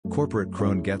Corporate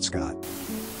crone gets got.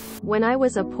 When I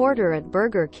was a porter at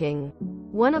Burger King,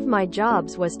 one of my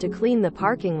jobs was to clean the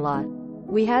parking lot.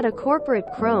 We had a corporate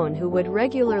crone who would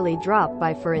regularly drop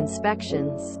by for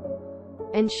inspections.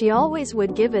 And she always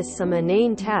would give us some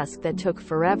inane task that took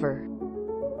forever.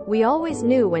 We always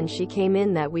knew when she came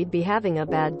in that we'd be having a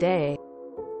bad day.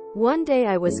 One day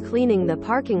I was cleaning the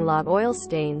parking lot oil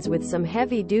stains with some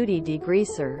heavy-duty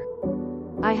degreaser.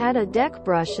 I had a deck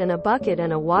brush and a bucket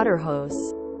and a water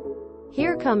hose.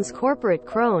 Here comes corporate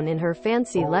crone in her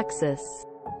fancy Lexus.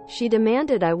 She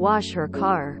demanded I wash her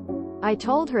car. I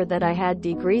told her that I had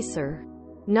degreaser,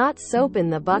 not soap in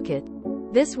the bucket.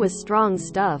 This was strong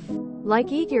stuff. Like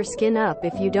eat your skin up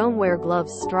if you don't wear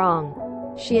gloves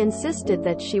strong. She insisted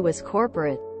that she was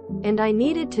corporate, and I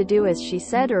needed to do as she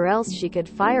said or else she could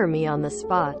fire me on the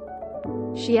spot.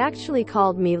 She actually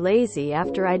called me lazy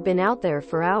after I'd been out there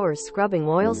for hours scrubbing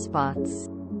oil spots.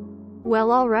 Well,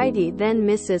 alrighty then,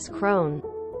 Mrs. Crone.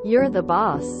 You're the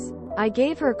boss. I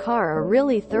gave her car a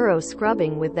really thorough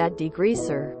scrubbing with that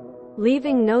degreaser,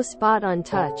 leaving no spot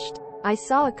untouched. I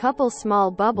saw a couple small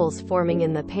bubbles forming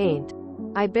in the paint.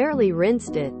 I barely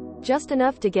rinsed it, just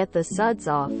enough to get the suds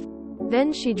off.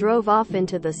 Then she drove off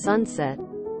into the sunset.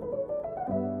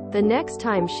 The next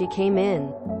time she came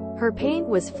in, her paint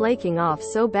was flaking off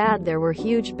so bad there were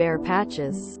huge bare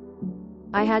patches.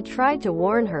 I had tried to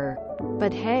warn her,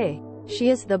 but hey, she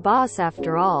is the boss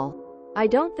after all. I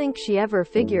don't think she ever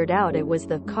figured out it was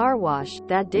the car wash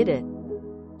that did it.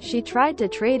 She tried to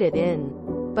trade it in,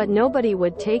 but nobody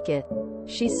would take it.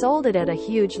 She sold it at a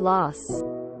huge loss.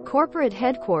 Corporate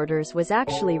headquarters was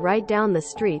actually right down the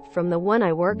street from the one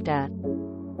I worked at.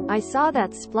 I saw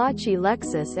that splotchy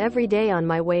Lexus every day on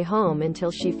my way home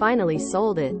until she finally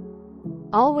sold it.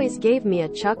 Always gave me a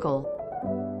chuckle.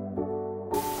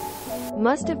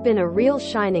 Must have been a real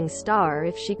shining star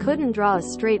if she couldn't draw a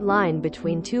straight line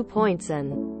between 2 points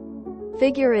and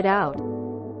figure it out.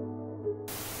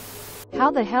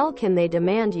 How the hell can they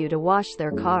demand you to wash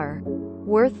their car?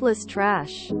 Worthless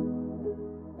trash.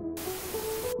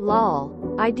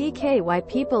 Lol. IDK why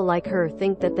people like her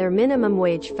think that their minimum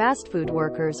wage fast food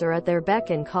workers are at their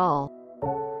beck and call.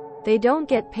 They don't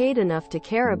get paid enough to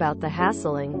care about the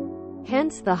hassling.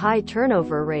 Hence the high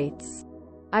turnover rates.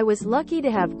 I was lucky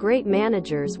to have great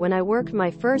managers when I worked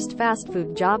my first fast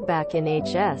food job back in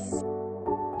HS.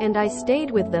 And I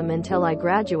stayed with them until I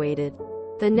graduated.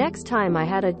 The next time I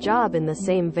had a job in the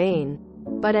same vein,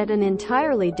 but at an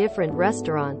entirely different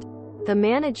restaurant. The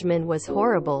management was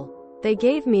horrible. They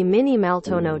gave me mini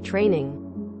Maltono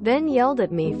training, then yelled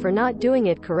at me for not doing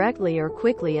it correctly or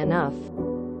quickly enough.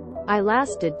 I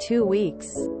lasted 2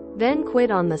 weeks, then quit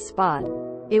on the spot.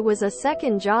 It was a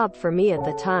second job for me at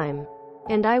the time,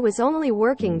 and I was only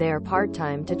working there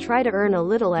part-time to try to earn a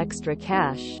little extra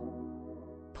cash.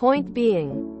 Point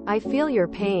being, I feel your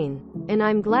pain, and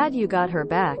I'm glad you got her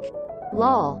back.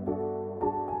 Lol.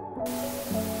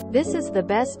 This is the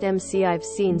best MC I've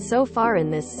seen so far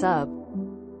in this sub.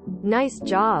 Nice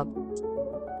job.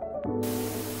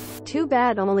 Too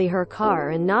bad only her car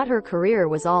and not her career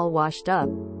was all washed up.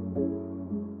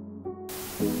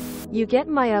 You get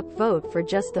my upvote for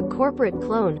just the corporate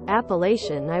clone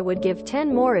appellation. I would give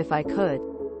 10 more if I could.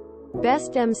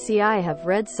 Best MC I have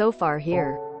read so far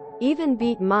here. Even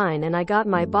beat mine, and I got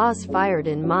my boss fired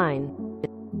in mine.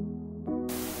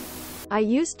 I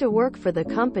used to work for the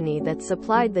company that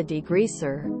supplied the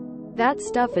degreaser. That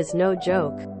stuff is no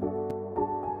joke.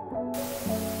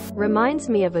 Reminds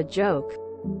me of a joke.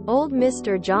 Old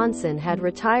Mr. Johnson had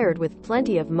retired with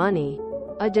plenty of money,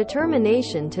 a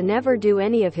determination to never do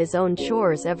any of his own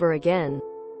chores ever again,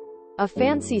 a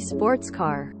fancy sports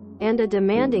car, and a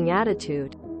demanding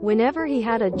attitude. Whenever he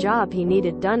had a job he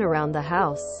needed done around the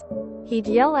house, he'd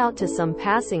yell out to some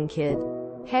passing kid,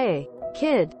 "Hey,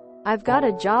 kid, I've got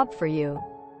a job for you."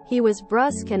 He was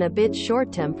brusque and a bit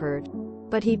short-tempered,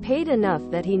 but he paid enough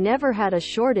that he never had a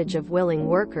shortage of willing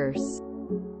workers.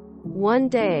 One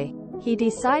day, he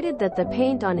decided that the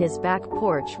paint on his back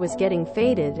porch was getting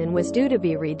faded and was due to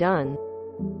be redone.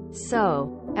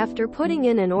 So, after putting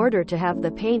in an order to have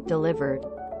the paint delivered,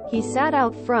 he sat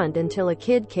out front until a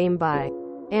kid came by,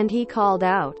 and he called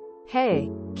out, "Hey,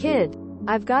 kid,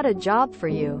 I've got a job for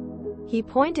you." He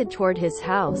pointed toward his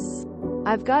house.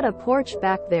 "I've got a porch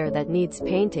back there that needs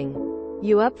painting.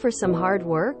 You up for some hard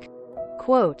work?"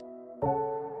 Quote.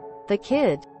 The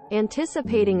kid,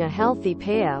 anticipating a healthy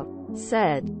payout,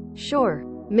 said, "Sure,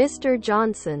 Mr.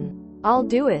 Johnson. I'll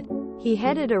do it." He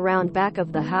headed around back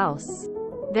of the house,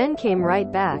 then came right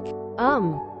back.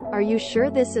 Are you sure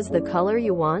this is the color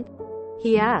you want?"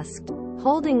 he asked,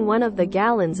 holding one of the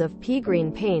gallons of pea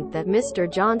green paint that Mr.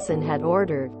 Johnson had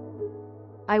ordered.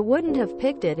 I wouldn't have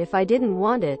picked it if I didn't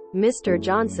want it, Mr.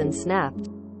 Johnson snapped.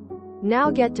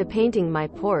 Now get to painting my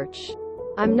porch.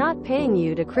 I'm not paying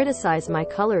you to criticize my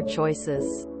color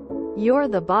choices. You're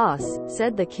the boss,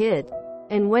 said the kid,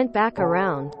 and went back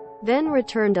around, then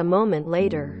returned a moment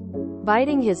later,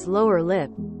 biting his lower lip.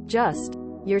 Just,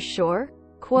 you're sure?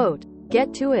 Quote,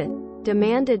 get to it,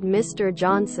 demanded Mr.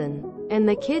 Johnson, and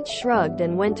the kid shrugged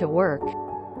and went to work.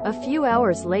 A few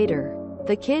hours later,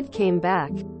 the kid came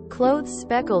back, clothes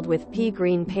speckled with pea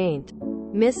green paint.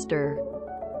 Mr.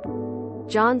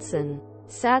 Johnson,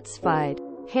 satisfied,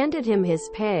 handed him his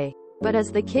pay, but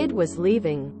as the kid was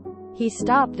leaving, he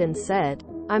stopped and said,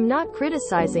 I'm not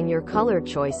criticizing your color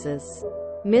choices,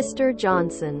 Mr.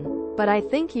 Johnson, but I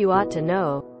think you ought to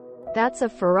know. That's a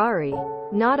Ferrari,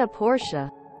 not a Porsche.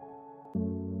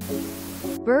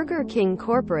 Burger King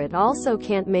corporate also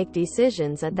can't make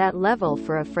decisions at that level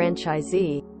for a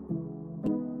franchisee.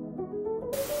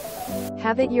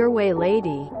 Have it your way,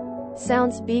 lady.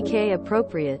 Sounds BK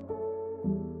appropriate.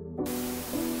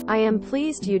 I am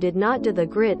pleased you did not do the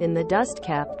grit in the dust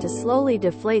cap to slowly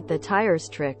deflate the tires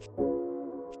trick.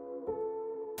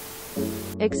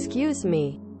 Excuse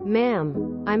me,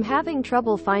 ma'am. I'm having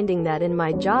trouble finding that in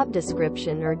my job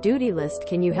description or duty list.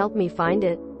 Can you help me find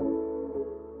it?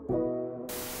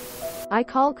 I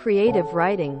call creative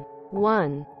writing.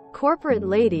 1. Corporate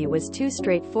lady was too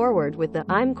straightforward with the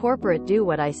I'm corporate, do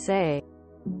what I say.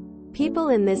 People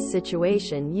in this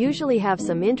situation usually have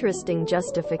some interesting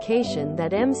justification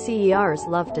that MCERs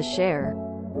love to share.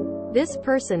 This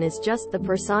person is just the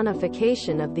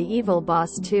personification of the evil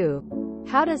boss too.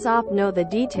 How does Op know the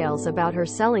details about her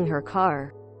selling her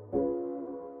car?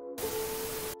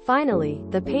 Finally,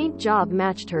 the paint job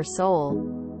matched her soul.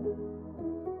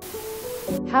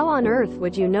 How on earth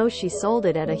would you know she sold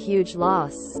it at a huge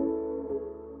loss?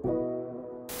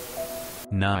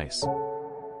 Nice.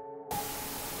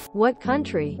 What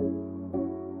country?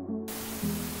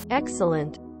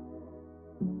 Excellent.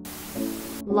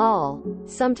 Lol.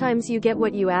 Sometimes you get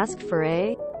what you asked for,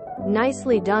 eh?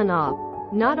 Nicely done,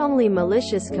 Op. Not only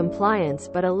malicious compliance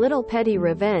but a little petty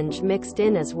revenge mixed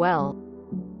in as well.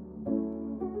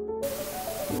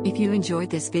 If you enjoyed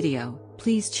this video,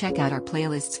 please check out our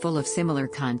playlists full of similar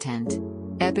content.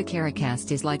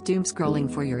 Epicaricast is like doom scrolling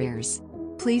for your ears.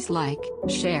 Please like,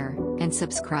 share, and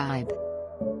subscribe.